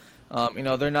Minnesota.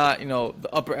 They're not the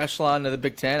upper echelon of the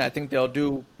Big Ten. I think they'll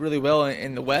do really well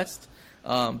in the West.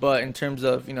 But in terms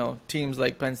of teams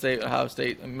like Penn State, Ohio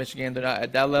State, and Michigan, they're not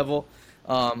at that level.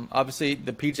 Obviously,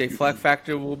 the PJ Fleck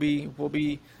factor will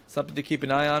be something to keep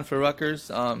an eye on for Rutgers.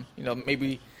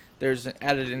 Maybe there's an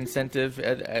added incentive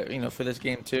for this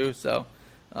game too. So,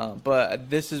 but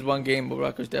this is one game where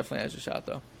Rutgers definitely has a shot,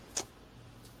 though.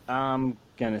 I'm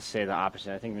gonna say the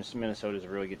opposite. I think Minnesota's a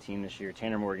really good team this year.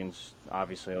 Tanner Morgan's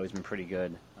obviously always been pretty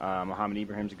good. Mohamed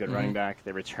Ibrahim's a good running back.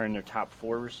 They returned their top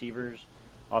 4 receivers.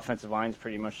 Offensive line's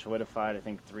pretty much solidified. I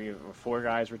think 3 or 4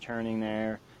 guys returning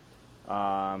there.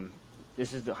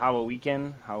 This is the Halloween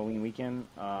weekend.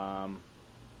 I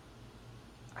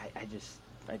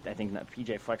think that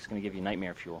PJ Fleck's going to give you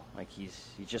nightmare fuel. Like he's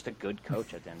just a good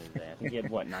coach at the end of the day. I think he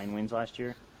had 9 wins last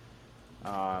year.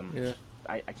 Yeah.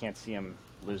 I can't see him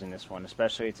losing this one.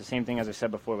 Especially, it's the same thing as I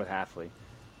said before with Halfley.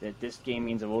 That this game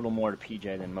means a little more to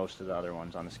PJ than most of the other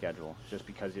ones on the schedule, just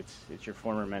because it's your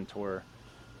former mentor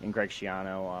in Greg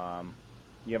Schiano.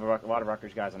 You have a lot of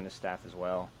Rutgers guys on this staff as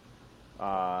well.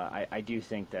 I do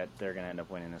think that they're going to end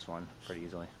up winning this one pretty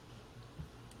easily.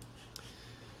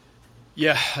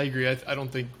 Yeah, I agree. I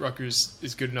don't think Rutgers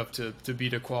is good enough to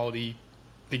beat a quality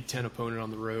Big Ten opponent on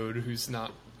the road who's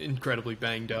not incredibly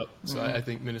banged up. So I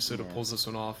think Minnesota pulls this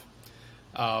one off.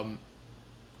 I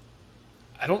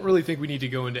don't really think we need to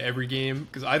go into every game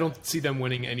because I don't see them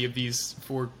winning any of these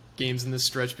 4 games in this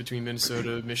stretch between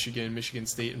Minnesota, Michigan, Michigan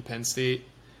State, and Penn State.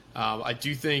 I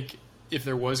do think if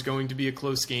there was going to be a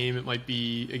close game, it might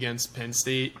be against Penn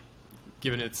State,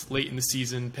 given it's late in the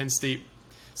season. Penn State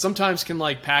sometimes can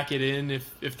pack it in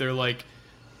if they're 6-4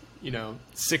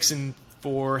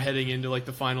 heading into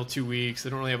the final 2 weeks. They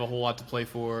don't really have a whole lot to play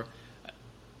for.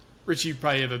 Richie, you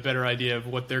probably have a better idea of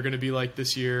what they're going to be like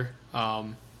this year.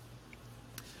 But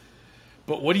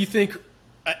what do you think?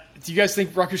 Do you guys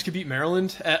think Rutgers could beat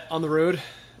Maryland on the road?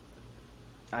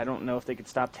 I don't know if they could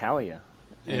stop Talia.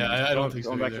 Yeah, I don't think so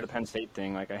Going back either. to the Penn State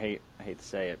thing, like I hate to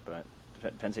say it, but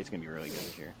Penn State's going to be really good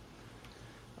this year.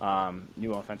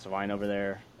 New offensive line over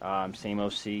there, same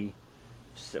OC,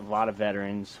 a lot of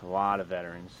veterans. They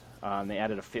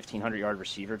added a 1,500-yard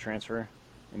receiver transfer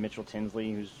in Mitchell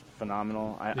Tinsley, who's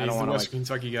phenomenal. I He's don't the want Western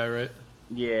Kentucky guy, right?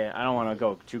 Yeah, I don't want to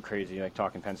go too crazy like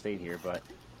talking Penn State here, but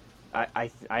I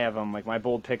have like my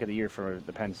bold pick of the year for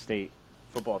the Penn State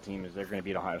football team is they're going to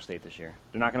beat Ohio State this year.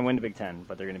 They're not going to win the Big Ten,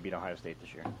 but they're going to beat Ohio State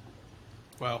this year.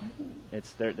 Wow.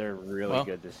 They're really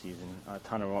good this season. A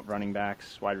ton of running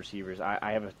backs, wide receivers.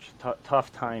 I have a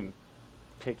tough time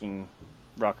picking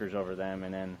Rutgers over them.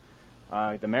 And then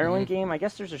the Maryland game, I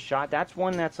guess there's a shot. That's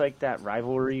one that's like that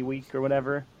rivalry week or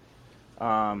whatever.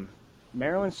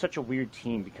 Maryland's such a weird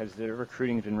team because their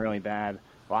recruiting's been really bad.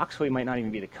 Loxley might not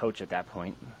even be the coach at that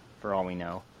point, for all we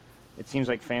know. It seems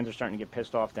like fans are starting to get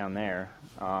pissed off down there.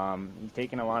 He's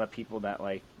taking a lot of people that,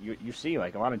 like, you see,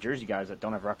 like, a lot of Jersey guys that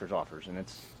don't have Rutgers offers. And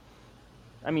it's,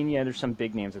 I mean, yeah, there's some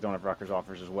big names that don't have Rutgers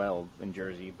offers as well in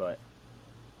Jersey, but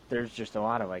there's just a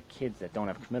lot of, like, kids that don't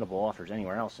have committable offers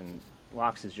anywhere else. And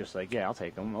Lox is just like, yeah, I'll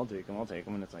take them. And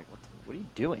it's like, what are you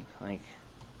doing? Like,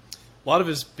 a lot of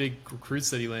his big recruits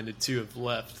that he landed, too, have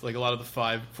left. Like, a lot of the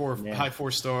high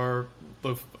 4-star,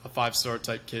 low 5-star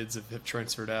type kids have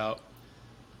transferred out.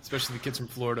 Especially the kids from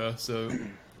Florida, so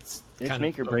it's kind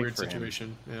make or of a break weird for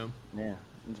situation. him. Yeah,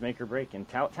 it's make or break. And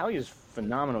Talia's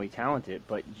phenomenally talented,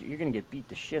 but you're going to get beat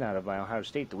the shit out of by Ohio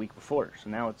State the week before.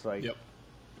 So now it's like,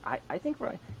 I think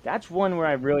that's one where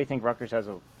I really think Rutgers has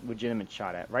a legitimate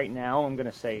shot at. Right now, I'm going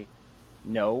to say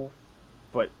no,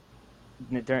 but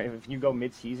if you go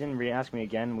mid-season, re-ask me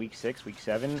again, week 6, week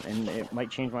 7, and it might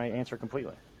change my answer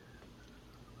completely.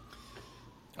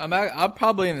 I'm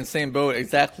probably in the same boat.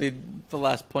 Exactly the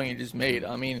last point you just made.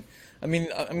 I mean,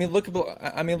 look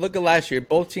at last year.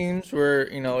 Both teams were,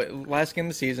 last game of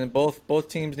the season. Both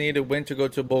teams needed a win to go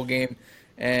to a bowl game,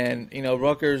 and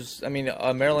Rutgers.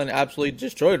 Maryland absolutely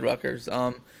destroyed Rutgers.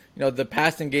 The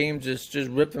passing game just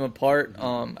ripped them apart.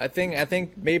 I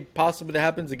think maybe possibly that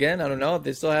happens again. I don't know.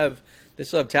 They still have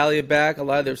Talia back. A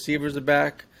lot of their receivers are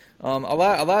back. A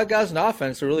lot of guys in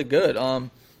offense are really good.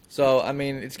 So I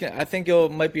mean, I think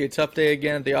it might be a tough day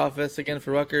again at the office again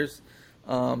for Rutgers.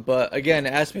 But again,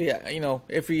 ask me,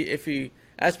 if he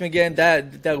ask me again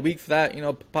that week for that,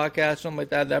 podcast, something like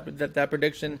that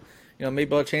prediction,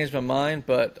 maybe I'll change my mind.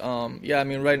 But yeah, I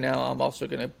mean, right now I'm also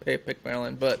gonna pick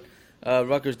Maryland, but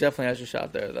Rutgers definitely has a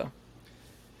shot there, though.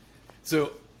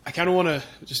 So I kind of want to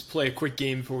just play a quick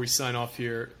game before we sign off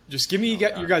here. Just give me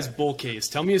your guys' bull case.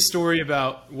 Tell me a story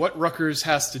about what Rutgers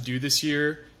has to do this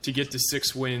year to get to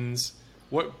 6 wins.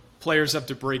 What players have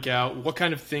to break out? What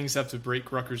kind of things have to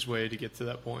break Rutgers' way to get to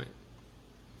that point?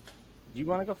 Do you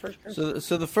want to go first, Chris?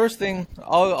 So the first thing,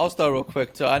 I'll start real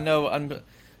quick. So I know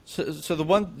So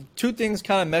the two things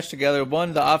kind of mesh together.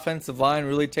 One, the offensive line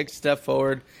really takes a step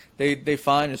forward. They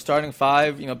find a starting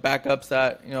 5, backups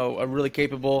that are really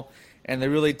capable, and they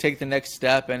really take the next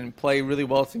step and play really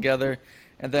well together.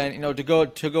 And then to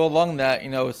go along that,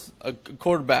 a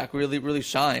quarterback really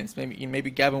shines. Maybe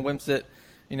Gavin Wimsatt,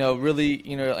 really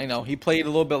he played a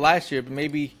little bit last year, but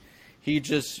maybe he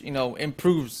just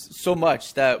improves so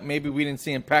much that maybe we didn't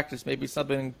see in practice. Maybe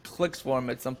something clicks for him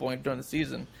at some point during the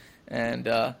season. And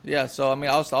so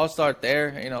I'll start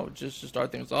there. Just to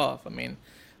start things off.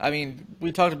 I mean,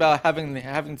 we talked about having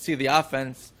to see the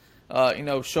offense.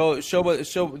 Show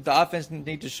the offense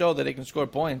need to show that they can score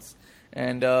points,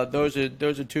 and those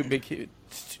are two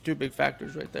big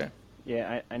factors right there.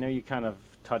 Yeah, I know you kind of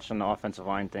touched on the offensive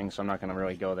line thing, so I'm not going to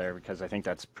really go there because I think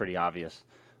that's pretty obvious.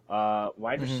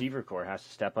 Wide receiver core has to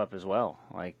step up as well.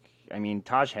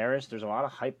 Taj Harris, there's a lot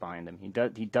of hype behind him.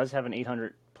 He does have an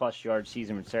 800+ yard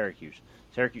season with Syracuse.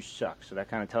 Syracuse sucks, so that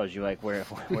kind of tells you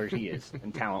where he is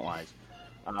and talent wise.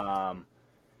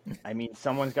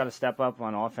 Someone's got to step up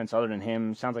on offense other than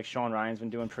him. Sounds like Sean Ryan's been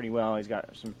doing pretty well. He's got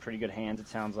some pretty good hands, it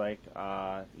sounds like.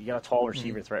 You got a tall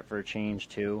receiver threat for a change,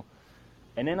 too.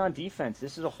 And then on defense,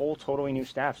 this is a whole totally new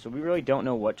staff, so we really don't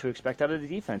know what to expect out of the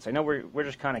defense. I know we're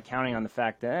just kind of counting on the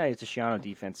fact that it's a Schiano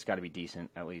defense. It's got to be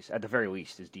decent, at the very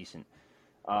least, is decent.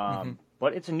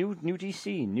 But it's a new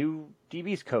DC, new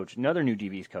DBs coach, another new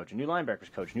DBs coach, a new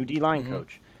linebackers coach, new D-line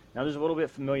coach. Now there's a little bit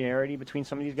of familiarity between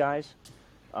some of these guys.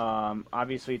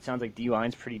 Obviously, it sounds like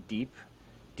D-line's pretty deep.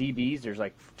 DBs, there's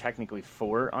technically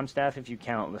 4 on staff if you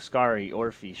count Lascari,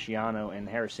 Orphy, Schiano, and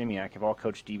Harris-Simiak have all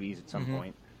coached DBs at some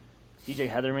point. DJ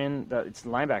Heatherman, it's the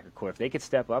linebacker core. If they could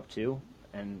step up too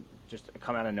and just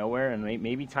come out of nowhere, and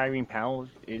maybe Tyreen Powell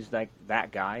is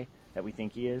that guy that we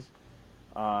think he is.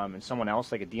 and someone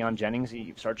else like a Deion Jennings,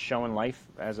 he starts showing life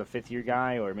as a fifth-year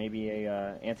guy, or maybe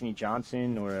a Anthony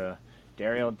Johnson or a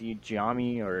Daryl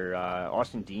Giammi or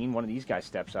Austin Dean, one of these guys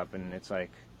steps up, and it's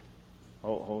like,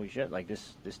 oh, holy shit, like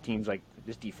this team's like,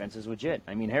 this defense is legit.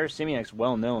 I mean, Harris Simiak's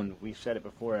well known, we've said it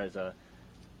before, as a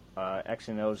X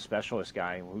and O specialist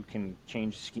guy who can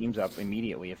change schemes up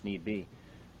immediately if need be.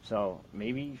 So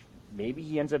maybe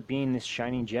he ends up being this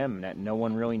shining gem that no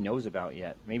one really knows about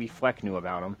yet. Maybe Fleck knew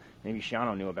about him. Maybe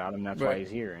Shiano knew about him. That's why he's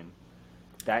here. And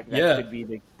that could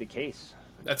be the case.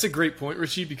 That's a great point,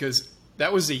 Richie, because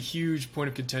that was a huge point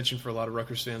of contention for a lot of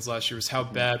Rutgers fans last year, was how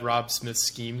bad Rob Smith's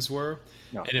schemes were.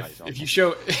 No, and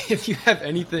if you have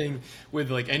anything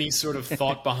with like any sort of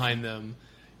thought behind them,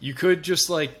 you could just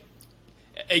like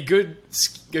a good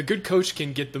coach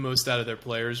can get the most out of their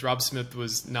players. Rob Smith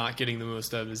was not getting the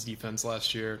most out of his defense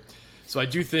last year. So I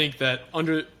do think that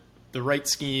under the right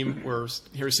scheme where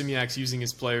Harris Simiak's using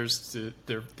his players to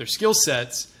their skill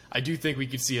sets, I do think we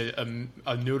could see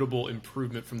a notable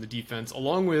improvement from the defense,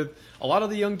 along with a lot of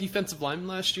the young defensive linemen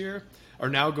last year are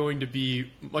now going to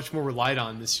be much more relied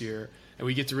on this year. And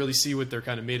we get to really see what they're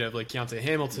kind of made of, like Keontae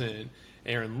Hamilton,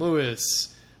 Aaron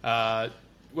Lewis,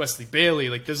 Wesley Bailey.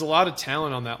 Like, there's a lot of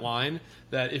talent on that line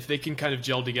that if they can kind of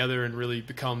gel together and really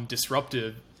become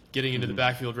disruptive, getting into the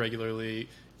backfield regularly,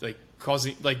 like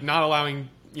causing, like not allowing,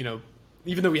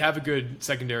 even though we have a good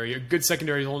secondary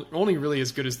is only really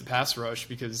as good as the pass rush,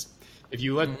 because if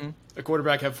you let a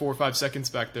quarterback have 4 or 5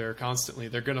 seconds back there constantly,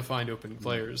 they're going to find open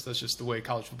players. That's just the way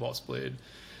college football is played.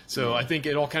 So I think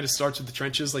it all kind of starts with the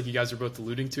trenches, like you guys are both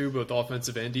alluding to, both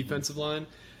offensive and defensive line.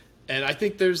 And I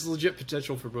think there's legit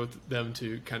potential for both of them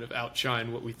to kind of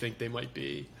outshine what we think they might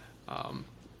be.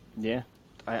 Yeah.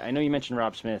 I know you mentioned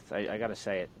Rob Smith. I got to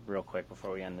say it real quick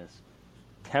before we end this.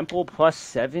 Temple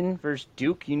 +7 versus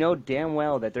Duke. You know damn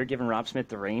well that they're giving Rob Smith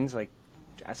the reins. Like,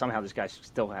 somehow this guy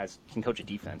still can coach a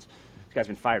defense. This guy's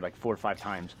been fired like 4 or 5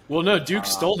 times. Well, no, Duke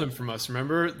stole him from us,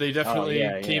 remember? They definitely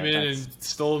came in and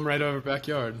stole him right out of our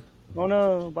backyard. Oh,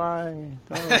 no, bye.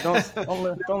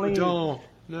 Don't leave. Don't.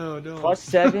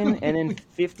 +7 and then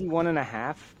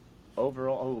 51.5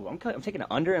 overall. Oh, I'm taking an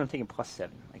under and I'm taking +7.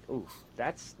 Like, oh,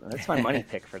 that's my money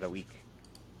pick for the week.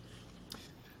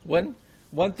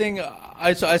 One thing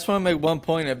I just want to make one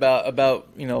point about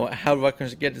how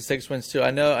Rutgers get to 6 wins too.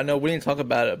 I know we didn't talk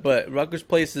about it, but Rutgers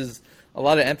places a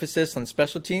lot of emphasis on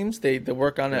special teams. They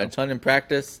work on it a ton in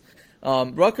practice.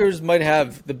 Rutgers might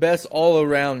have the best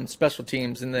all-around special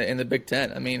teams in the Big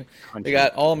Ten. I mean, they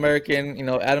got All-American,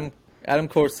 Adam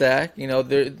Korsak,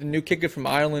 the new kicker from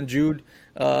Ireland, Jude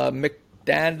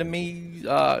McDadamy,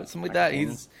 something like that.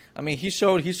 He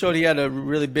showed he had a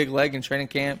really big leg in training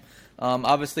camp.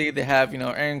 Obviously, they have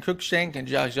Aaron Cruikshank and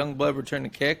Josh Youngblood return the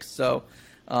kicks. So,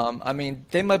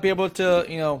 they might be able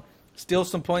to steal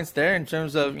some points there in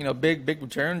terms of big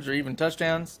returns or even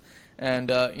touchdowns.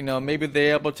 And maybe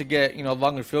they're able to get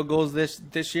longer field goals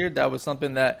this year. That was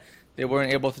something that they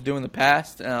weren't able to do in the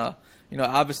past.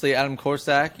 Obviously Adam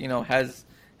Korsak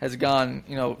has gone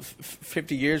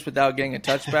 50 years without getting a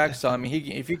touchback. So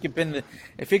if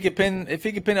he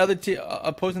could pin other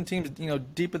opposing teams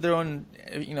deep at their own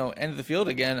end of the field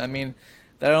again.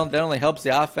 That only helps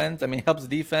the offense. It helps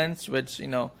the defense, which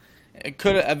it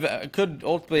could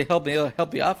ultimately help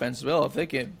the offense as well if they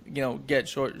can get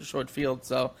short field.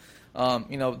 So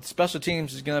special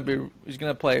teams is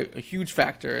gonna play a huge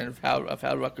factor in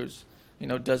how Rutgers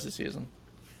does this season.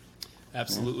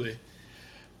 Absolutely.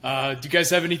 Do you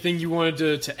guys have anything you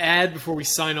wanted to add before we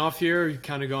sign off here? You've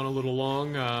kind of gone a little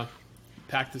long.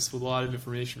 Packed this with a lot of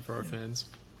information for our fans.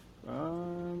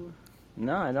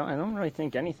 No, I don't really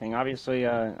think anything. Obviously,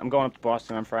 I'm going up to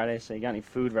Boston on Friday, so you got any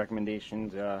food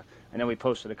recommendations? I know we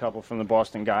posted a couple from the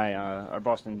Boston guy, our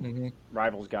Boston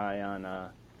Rivals guy on the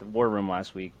War Room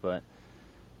last week, but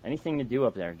anything to do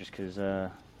up there, just because,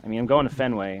 I'm going to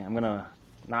Fenway. I'm going to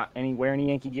not wear any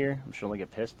Yankee gear. I'm sure they'll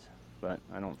get pissed, but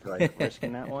I don't feel like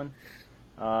risking that one.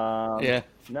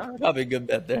 No, probably a good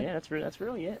bet there. Yeah, that's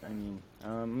really it.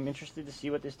 I'm interested to see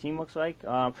what this team looks like.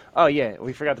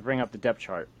 We forgot to bring up the depth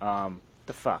chart.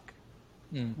 The fuck?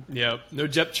 Yeah, no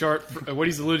depth chart. What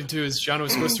he's alluding to is John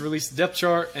was supposed to release the depth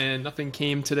chart, and nothing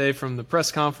came today from the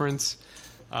press conference.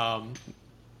 I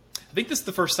think this is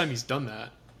the first time he's done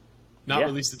that. Not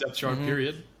release the depth chart,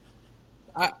 period.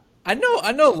 I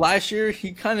know last year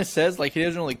he kind of says like he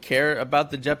doesn't really care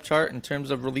about the depth chart in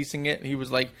terms of releasing it. He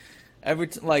was like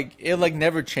it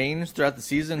never changed throughout the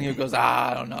season. He goes,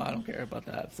 I don't know, I don't care about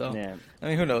that. So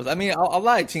who knows? A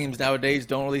lot of teams nowadays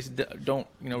don't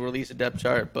release a depth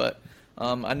chart, but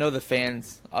I know the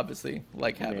fans obviously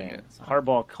like having it. So.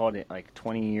 Harbaugh called it like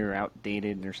 20-year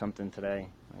outdated or something today.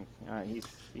 He's a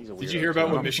weirdo. Did you hear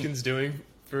about what Michigan's doing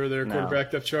for their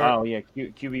quarterback depth chart? Oh yeah,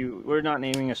 QB. We're not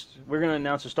naming we're going to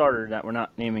announce a starter that we're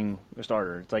not naming a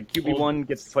starter. It's like QB1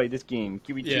 gets to play this game,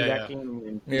 QB2 that game,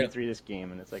 and QB3 this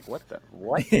game, and it's like what? The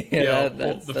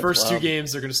first wild. 2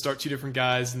 games they're going to start 2 different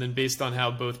guys, and then based on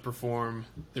how both perform,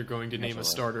 they're going to name a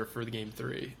starter for the game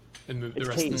 3 and move the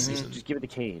rest of the season. Just give it to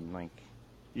Cade. Like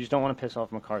you just don't want to piss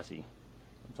off McCarthy.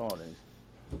 That's all it is.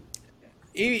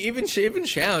 Even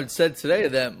Shound said today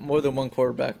that more than one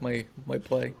quarterback might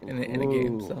play in a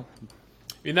game. So, I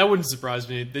mean, that wouldn't surprise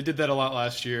me. They did that a lot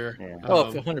last year. Yeah.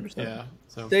 100%. Yeah.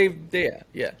 So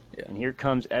yeah. And here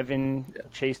comes Evan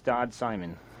Chase Dodd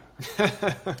Simon. Out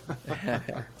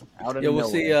of we'll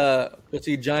see. We'll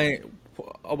see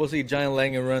Giant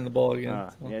Langan run the ball again.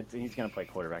 Yeah, he's gonna play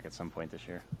quarterback at some point this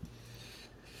year.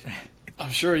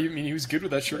 I'm sure. I mean, he was good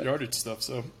with that short yardage stuff.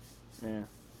 So yeah.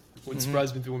 Wouldn't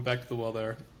surprise me if he went back to the well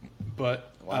there.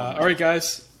 But, all right,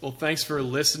 guys. Well, thanks for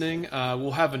listening.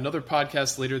 We'll have another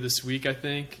podcast later this week, I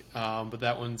think. But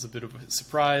that one's a bit of a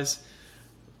surprise.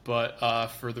 But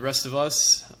for the rest of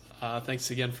us,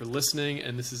 thanks again for listening.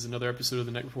 And this is another episode of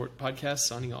the Night Report Podcast,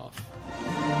 signing off.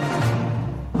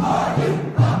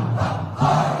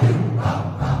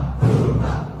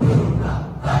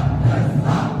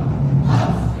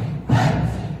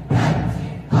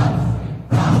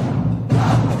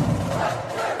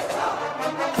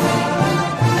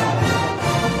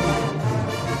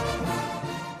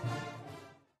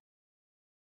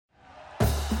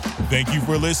 Thank you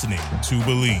for listening to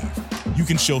Believe. You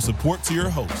can show support to your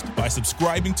host by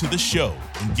subscribing to the show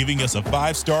and giving us a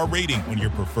 5-star rating on your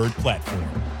preferred platform.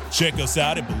 Check us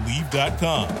out at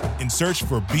Believe.com and search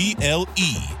for BLEAV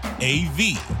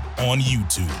on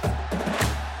YouTube.